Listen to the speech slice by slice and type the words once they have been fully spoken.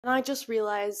And I just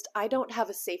realized I don't have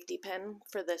a safety pin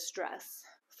for this dress.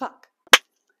 Fuck.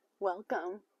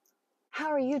 Welcome. How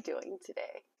are you doing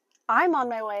today? I'm on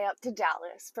my way up to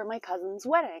Dallas for my cousin's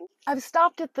wedding. I've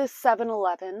stopped at this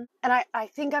 7-Eleven, and I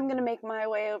think I'm gonna make my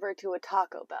way over to a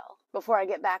Taco Bell before I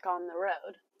get back on the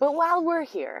road. But while we're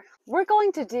here, we're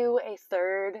going to do a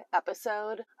third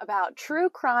episode about true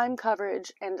crime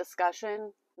coverage and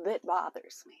discussion that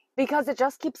bothers me, because it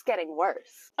just keeps getting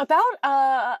worse. About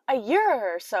a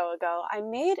year or so ago, I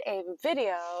made a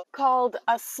video called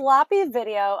A Sloppy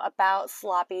Video About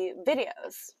Sloppy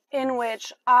Videos, in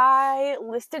which I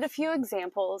listed a few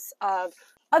examples of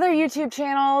other YouTube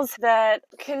channels that,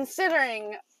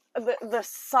 considering the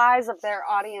size of their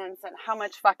audience and how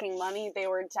much fucking money they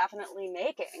were definitely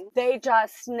making, they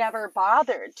just never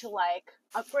bothered to, like,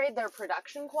 upgrade their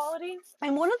production quality.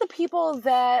 And one of the people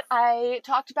that I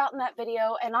talked about in that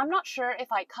video, and I'm not sure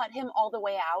if I cut him all the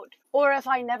way out or if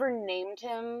I never named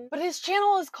him, but his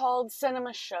channel is called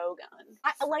Cinema Shogun.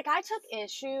 I took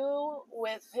issue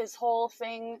with his whole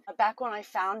thing back when I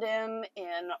found him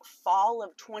in fall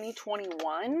of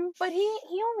 2021, but he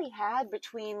only had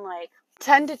between, like,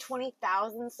 10 to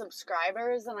 20,000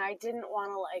 subscribers, and I didn't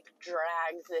want to, like,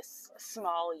 drag this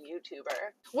small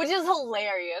YouTuber, which is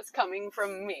hilarious coming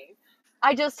from me.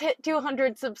 I just hit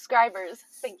 200 subscribers.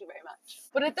 Thank you very much.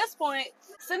 But at this point,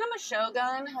 Cinema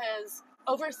Shogun has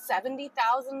over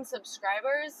 70,000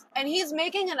 subscribers, and he's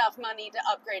making enough money to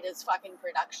upgrade his fucking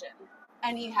production.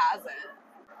 And he hasn't.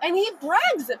 And he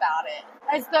brags about it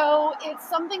as though it's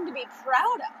something to be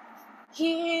proud of.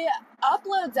 He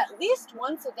uploads at least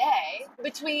once a day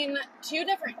between 2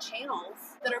 different channels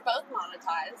that are both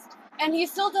monetized, and he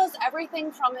still does everything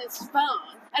from his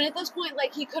phone. And at this point,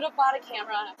 like, he could have bought a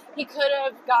camera, he could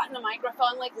have gotten a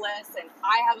microphone like listen,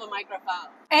 I have a microphone.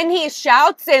 And he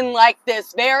shouts in, like,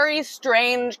 this very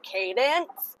strange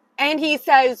cadence, and he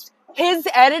says his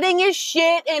editing is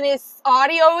shit and his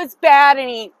audio is bad and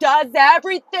he does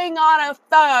everything on a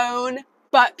phone.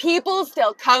 But people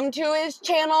still come to his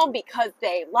channel because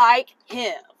they like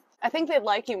him. I think they'd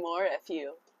like you more if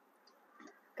you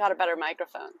got a better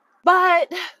microphone.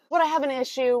 But what I have an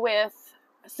issue with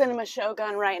Cinema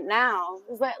Shogun right now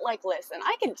is that, like, listen,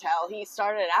 I can tell he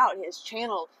started out his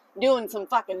channel doing some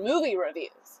fucking movie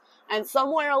reviews. And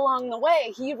somewhere along the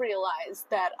way, he realized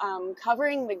that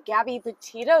covering the Gabby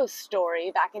Petito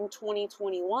story back in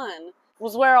 2021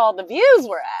 was where all the views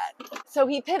were at. So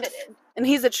he pivoted, and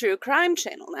he's a true crime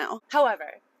channel now.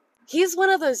 However, he's one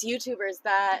of those YouTubers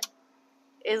that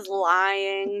is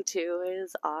lying to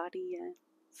his audience.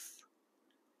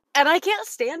 And I can't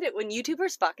stand it when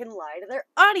YouTubers fucking lie to their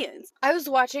audience. I was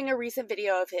watching a recent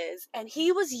video of his, and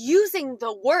he was using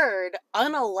the word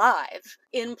unalive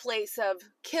in place of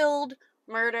killed,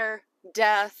 murder,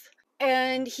 death.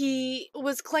 And he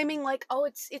was claiming, like, oh,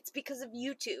 it's because of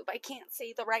YouTube. I can't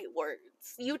say the right words.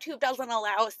 YouTube doesn't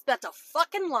allow us. That's a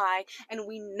fucking lie, and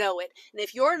we know it. And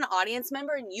if you're an audience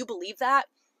member and you believe that,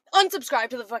 unsubscribe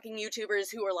to the fucking YouTubers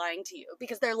who are lying to you,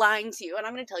 because they're lying to you, and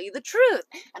I'm going to tell you the truth.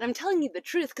 And I'm telling you the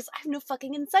truth because I have no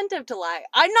fucking incentive to lie.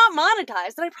 I'm not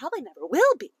monetized, and I probably never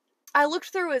will be. I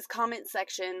looked through his comment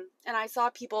section, and I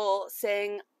saw people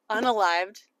saying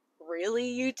unalived.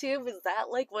 Really, YouTube? Is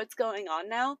that, like, what's going on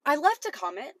now? I left a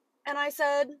comment, and I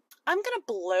said, I'm gonna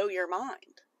blow your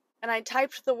mind. And I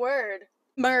typed the word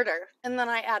murder, and then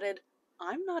I added,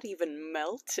 I'm not even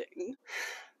melting.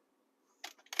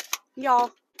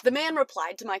 Y'all, the man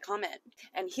replied to my comment,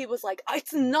 and he was like,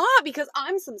 it's not because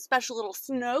I'm some special little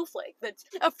snowflake that's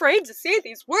afraid to say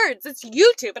these words. It's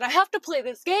YouTube, and I have to play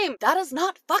this game. That is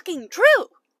not fucking true.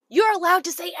 You're allowed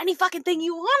to say any fucking thing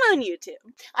you want on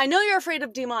YouTube. I know you're afraid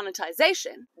of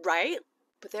demonetization, right?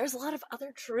 But there's a lot of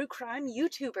other true crime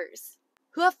YouTubers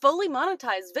who have fully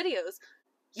monetized videos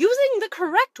using the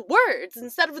correct words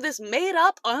instead of this made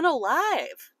up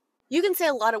unalive. You can say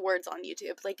a lot of words on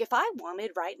YouTube. Like, if I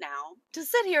wanted right now to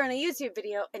sit here in a YouTube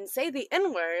video and say the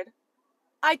N-word,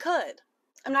 I could.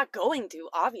 I'm not going to,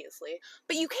 obviously,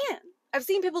 but you can. I've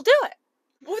seen people do it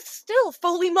with still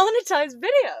fully monetized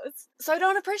videos. So I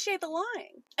don't appreciate the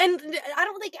lying. And I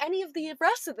don't think any of the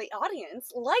rest of the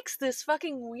audience likes this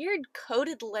fucking weird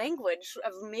coded language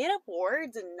of made up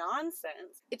words and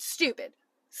nonsense. It's stupid.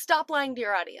 Stop lying to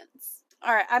your audience.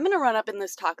 Alright, I'm gonna run up in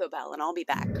this Taco Bell and I'll be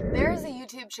back. There's a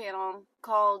YouTube channel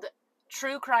called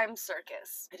True Crime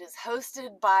Circus. It is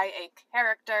hosted by a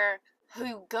character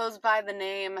who goes by the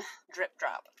name Drip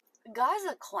Drop. The guy's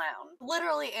a clown,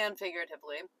 literally and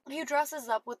figuratively. He dresses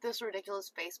up with this ridiculous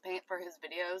face paint for his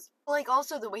videos. Like,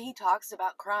 also the way he talks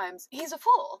about crimes, he's a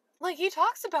fool. Like, he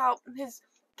talks about his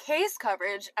case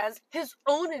coverage as his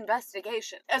own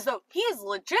investigation, as though he is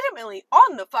legitimately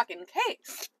on the fucking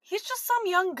case. He's just some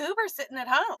young goober sitting at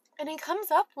home. And he comes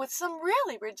up with some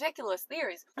really ridiculous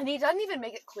theories. And he doesn't even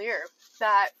make it clear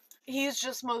that he's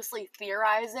just mostly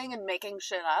theorizing and making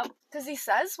shit up. Because he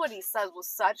says what he says with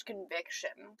such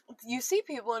conviction. You see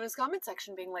people in his comment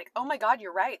section being like, oh my god,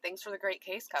 you're right, thanks for the great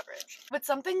case coverage. But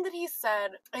something that he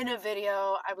said in a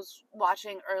video I was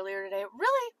watching earlier today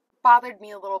really bothered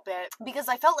me a little bit, because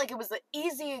I felt like it was an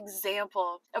easy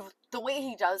example of the way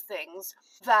he does things,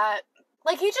 that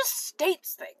like, he just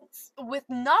states things with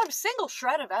not a single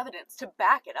shred of evidence to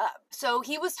back it up. So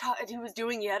he was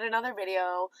doing yet another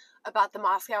video about the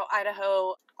Moscow,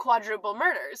 Idaho quadruple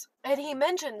murders. And he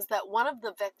mentions that one of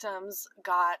the victims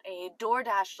got a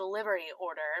DoorDash delivery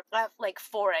order at like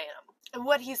 4 a.m. And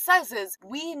what he says is,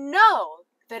 we know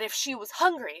that if she was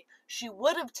hungry, she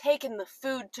would have taken the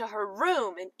food to her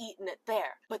room and eaten it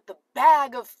there. But the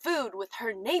bag of food with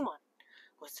her name on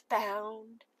it was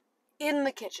found in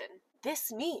the kitchen.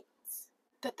 This means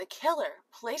that the killer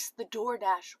placed the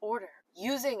DoorDash order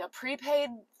using a prepaid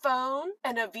phone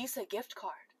and a Visa gift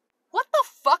card. What the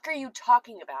fuck are you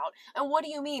talking about? And what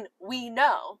do you mean, we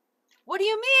know? What do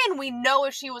you mean, we know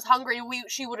if she was hungry,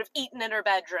 she would have eaten in her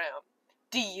bedroom?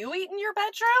 Do you eat in your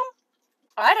bedroom?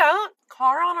 I don't.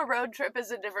 Car on a road trip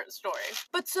is a different story.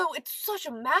 But so it's such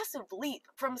a massive leap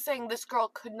from saying this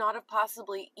girl could not have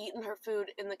possibly eaten her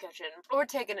food in the kitchen or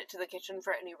taken it to the kitchen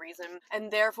for any reason,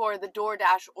 and therefore the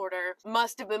DoorDash order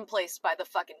must have been placed by the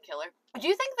fucking killer. Do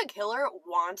you think the killer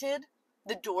wanted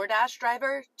the DoorDash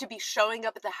driver to be showing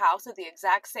up at the house at the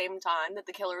exact same time that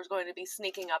the killer was going to be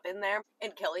sneaking up in there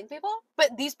and killing people?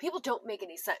 But these people don't make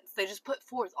any sense. They just put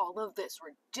forth all of this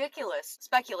ridiculous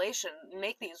speculation,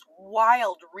 make these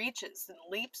wild reaches and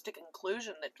leaps to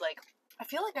conclusion that, like, I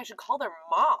feel like I should call their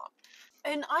mom.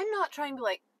 And I'm not trying to,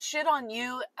 like, shit on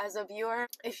you as a viewer.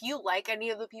 If you like any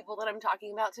of the people that I'm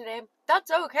talking about today, that's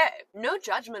okay. No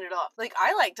judgment at all. Like,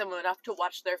 I liked them enough to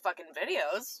watch their fucking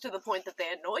videos to the point that they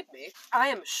annoyed me. I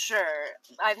am sure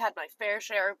I've had my fair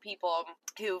share of people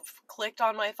who've clicked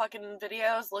on my fucking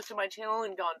videos, looked at my channel,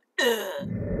 and gone,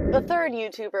 ugh. The third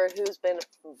YouTuber who's been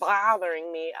bothering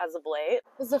me as of late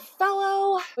is a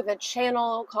fellow with a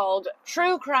channel called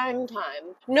True Crime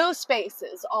Time. No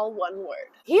spaces, all one word.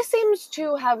 He seems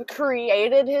to have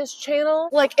created his channel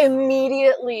like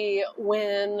immediately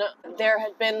when there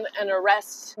had been an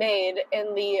arrest made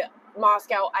in the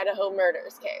Moscow, Idaho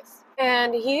murders case.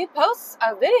 And he posts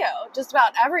a video just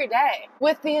about every day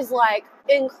with these like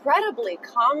incredibly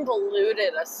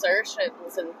convoluted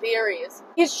assertions and theories.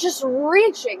 He's just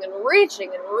reaching and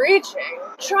reaching and reaching,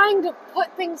 trying to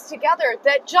put things together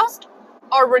that just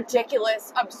are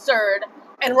ridiculous, absurd,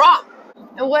 and wrong.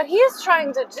 And what he's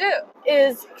trying to do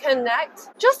is connect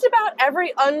just about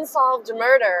every unsolved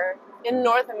murder in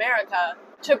North America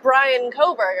to Bryan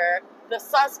Kohberger, the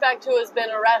suspect who has been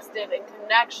arrested in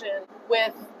connection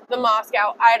with the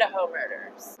Moscow, Idaho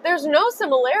murders. There's no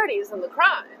similarities in the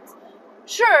crimes.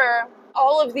 Sure,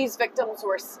 all of these victims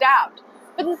were stabbed,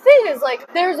 but the thing is,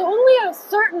 like, there's only a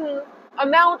certain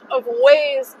amount of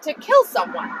ways to kill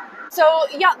someone. So,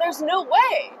 yeah, there's no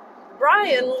way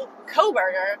Bryan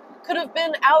Kohberger could have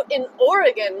been out in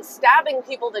Oregon stabbing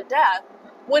people to death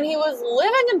when he was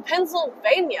living in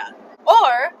Pennsylvania.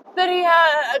 Or that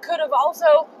he could have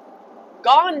also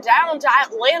gone down to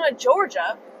Atlanta,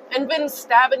 Georgia, and been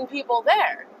stabbing people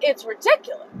there. It's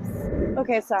ridiculous.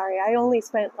 Okay, sorry, I only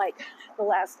spent like the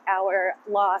last hour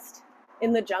lost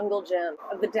in the jungle gym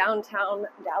of the downtown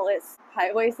Dallas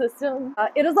highway system.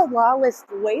 It is a lawless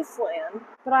wasteland,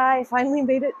 but I finally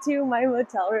made it to my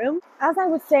motel room. As I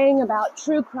was saying about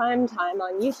True Crime Time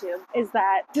on YouTube, is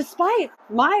that despite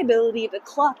my ability to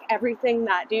cluck everything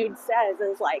that dude says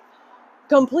is like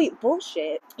complete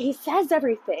bullshit, he says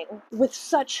everything with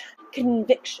such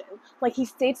conviction. Like, he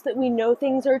states that we know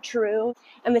things are true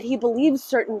and that he believes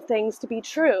certain things to be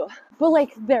true, but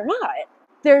like they're not.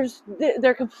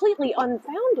 They're completely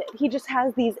unfounded. He just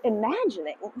has these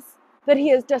imaginings that he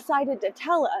has decided to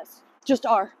tell us just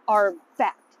are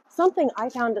fact. Something I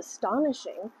found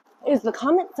astonishing is the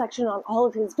comment section on all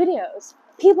of his videos.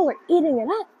 People are eating it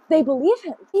up. They believe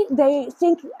him. They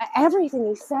think everything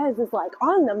he says is like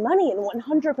on the money and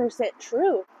 100%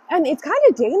 true. And it's kind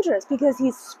of dangerous because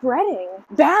he's spreading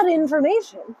bad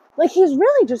information. Like, he's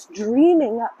really just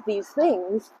dreaming up these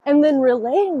things and then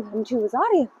relaying them to his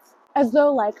audience as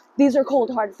though like these are cold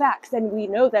hard facts and we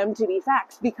know them to be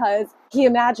facts because he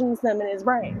imagines them in his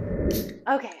brain.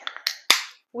 Okay,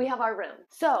 we have our room.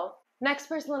 So, next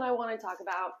person that I want to talk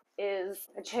about is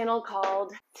a channel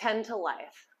called 10 to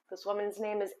Life. This woman's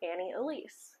name is Annie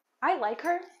Elise. I like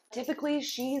her. Typically,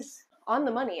 she's on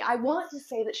the money. I want to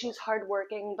say that she's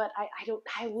hardworking, but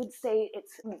I would say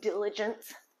it's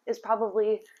diligence is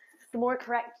probably the more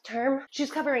correct term. She's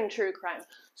covering true crime,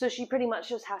 so she pretty much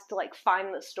just has to like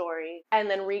find the story and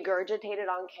then regurgitate it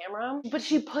on camera. But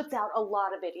she puts out a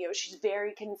lot of videos. She's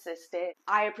very consistent.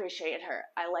 I appreciate her.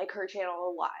 I like her channel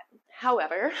a lot.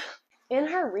 However, in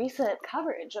her recent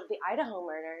coverage of the Idaho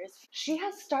murders, she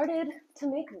has started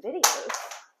to make videos.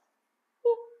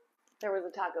 There was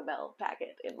a Taco Bell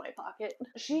packet in my pocket.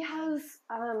 She has,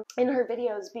 in her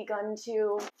videos, begun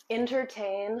to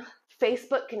entertain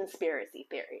Facebook conspiracy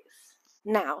theories.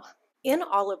 Now, in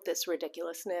all of this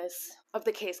ridiculousness of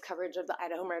the case coverage of the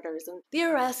Idaho murders and the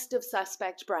arrest of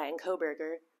suspect Brian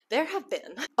Kohberger, there have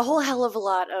been a whole hell of a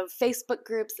lot of Facebook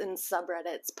groups and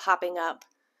subreddits popping up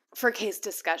for case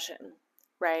discussion,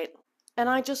 right? And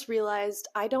I just realized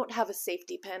I don't have a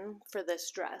safety pin for this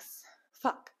dress.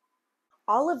 Fuck.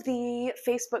 All of the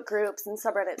Facebook groups and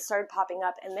subreddits started popping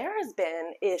up, and there has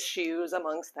been issues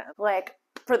amongst them. Like,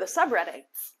 for the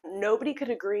subreddits, nobody could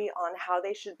agree on how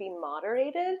they should be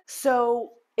moderated,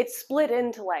 so it's split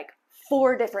into like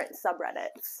 4 different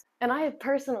subreddits. And I have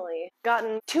personally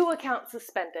gotten 2 accounts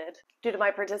suspended due to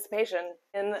my participation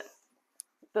in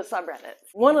the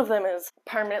subreddits. One of them is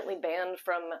permanently banned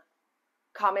from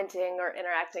commenting or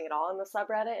interacting at all in the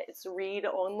subreddit. It's read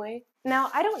only.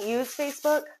 Now, I don't use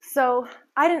Facebook, so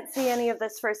I didn't see any of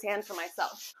this firsthand for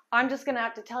myself. I'm just gonna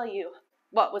have to tell you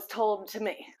what was told to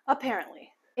me. Apparently,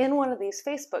 in one of these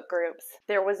Facebook groups,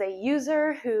 there was a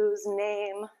user whose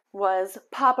name was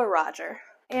Papa Roger,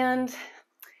 and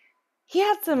he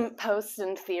had some posts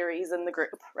and theories in the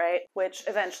group, right? Which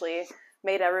eventually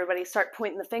made everybody start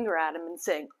pointing the finger at him and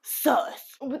saying,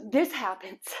 sus. This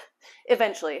happens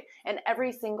eventually, and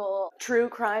every single true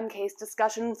crime case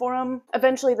discussion forum,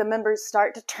 eventually the members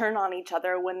start to turn on each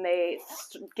other when they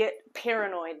get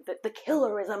paranoid that the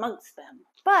killer is amongst them.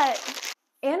 But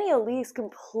Annie Elise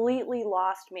completely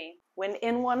lost me when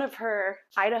in one of her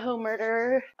Idaho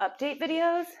murder update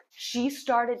videos, she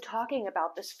started talking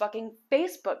about this fucking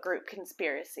Facebook group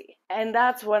conspiracy. And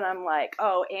that's when I'm like,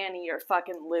 oh, Annie, you're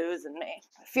fucking losing me.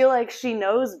 I feel like she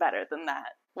knows better than that.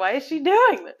 Why is she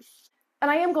doing this? And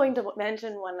I am going to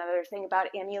mention one other thing about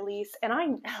Annie Elise, and I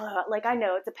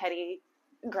know it's a petty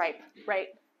gripe, right?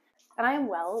 And I am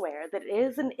well aware that it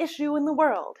is an issue in the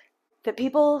world that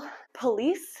people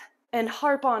police and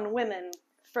harp on women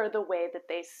for the way that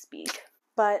they speak.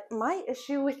 But my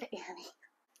issue with Annie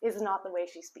is not the way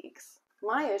she speaks.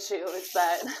 My issue is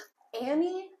that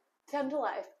Annie, 10 to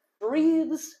life,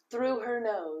 breathes through her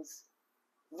nose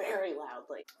very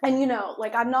loudly. And you know,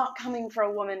 like, I'm not coming for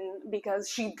a woman because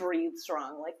she breathes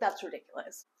wrong. Like, that's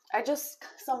ridiculous. I just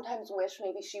sometimes wish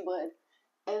maybe she would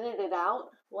edit it out.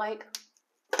 Like,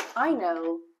 I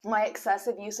know my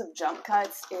excessive use of jump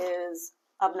cuts is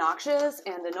obnoxious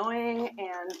and annoying,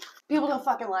 and people don't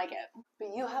fucking like it. But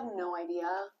you have no idea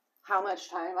how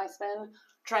much time I spend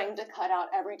trying to cut out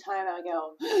every time I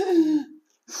go,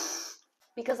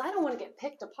 because I don't want to get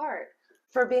picked apart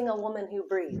for being a woman who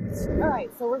breathes. Alright,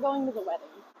 so we're going to the wedding.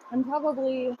 I'm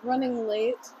probably running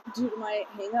late due to my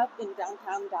hang-up in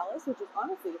downtown Dallas, which is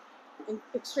honestly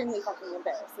extremely fucking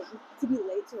embarrassing. To be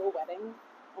late to a wedding,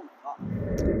 oh my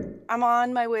god. I'm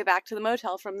on my way back to the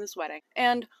motel from this wedding,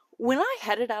 and when I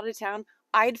headed out of town,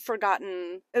 I'd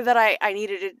forgotten that I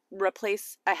needed to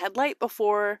replace a headlight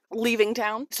before leaving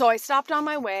town. So I stopped on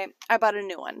my way, I bought a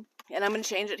new one, and I'm going to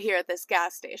change it here at this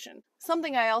gas station.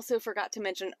 Something I also forgot to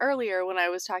mention earlier when I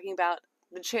was talking about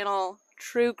the channel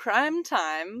True Crime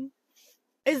Time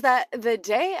is that the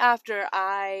day after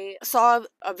I saw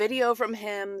a video from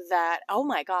him that, oh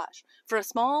my gosh, for a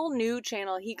small new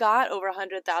channel, he got over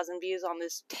 100,000 views on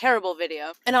this terrible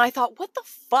video. And I thought, what the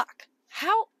fuck?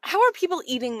 How are people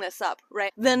eating this up,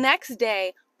 right? The next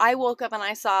day, I woke up and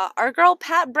I saw our girl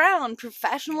Pat Brown,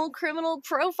 professional criminal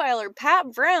profiler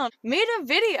Pat Brown, made a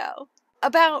video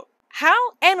about how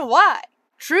and why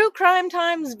True Crime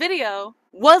Time's video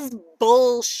was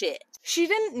bullshit. She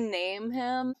didn't name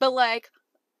him, but like,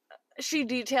 she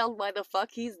detailed why the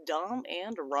fuck he's dumb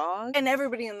and wrong. And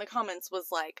everybody in the comments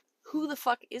was like, who the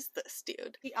fuck is this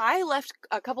dude? I left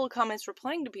a couple of comments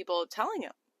replying to people telling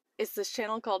him, it's this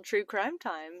channel called True Crime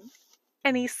Time,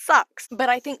 and he sucks. But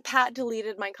I think Pat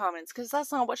deleted my comments because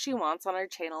that's not what she wants on her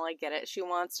channel. I get it. She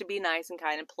wants to be nice and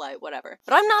kind and polite, whatever.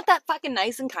 But I'm not that fucking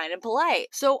nice and kind and polite.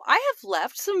 So I have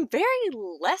left some very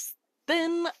less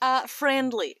than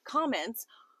friendly comments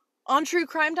on True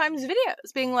Crime Time's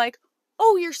videos, being like,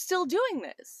 oh, you're still doing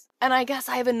this. And I guess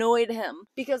I've annoyed him,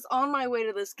 because on my way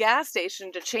to this gas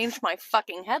station to change my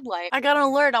fucking headlight, I got an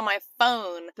alert on my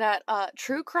phone that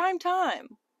True Crime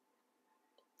Time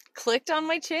clicked on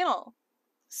my channel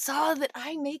saw that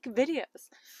I make videos,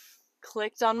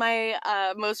 clicked on my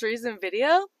most recent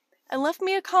video, and left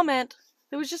me a comment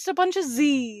that was just a bunch of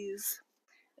Z's,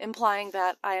 implying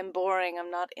that I am boring,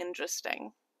 I'm not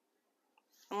interesting.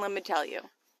 And let me tell you,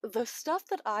 the stuff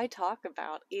that I talk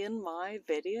about in my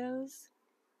videos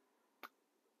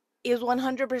is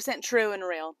 100% true and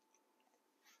real.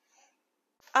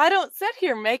 I don't sit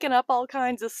here making up all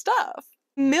kinds of stuff,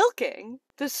 milking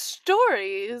the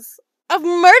stories of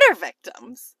murder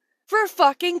victims for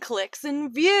fucking clicks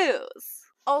and views.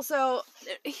 Also,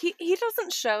 he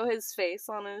doesn't show his face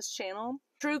on his channel.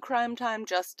 True Crime Time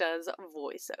just does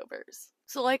voiceovers.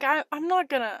 So like I'm not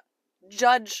gonna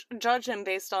judge him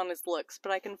based on his looks,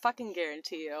 but I can fucking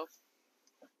guarantee you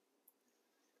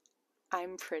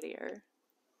I'm prettier.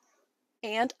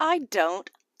 And I don't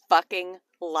fucking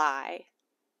lie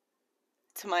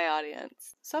to my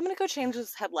audience. So I'm gonna go change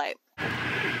this headlight.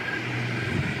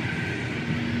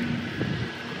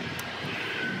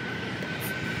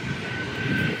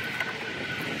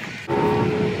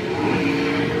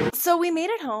 So we made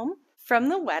it home from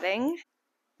the wedding.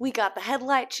 We got the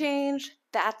headlight changed.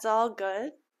 That's all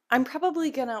good. I'm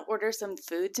probably gonna order some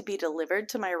food to be delivered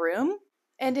to my room.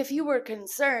 And if you were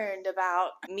concerned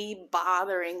about me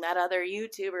bothering that other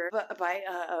YouTuber by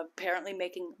apparently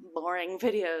making boring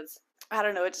videos, I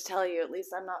don't know what to tell you. At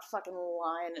least I'm not fucking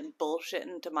lying and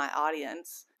bullshitting to my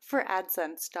audience for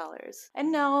AdSense dollars.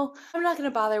 And no, I'm not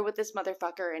gonna bother with this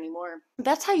motherfucker anymore.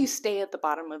 That's how you stay at the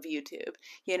bottom of YouTube.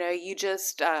 You know, you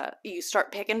just, you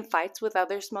start picking fights with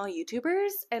other small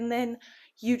YouTubers, and then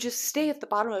you just stay at the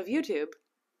bottom of YouTube,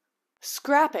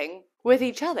 scrapping with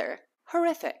each other.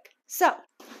 Horrific. So,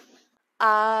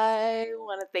 I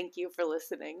want to thank you for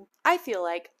listening. I feel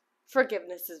like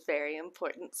forgiveness is very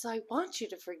important, so I want you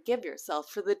to forgive yourself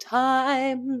for the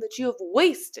time that you have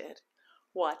wasted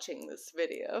watching this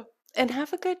video. And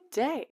have a good day.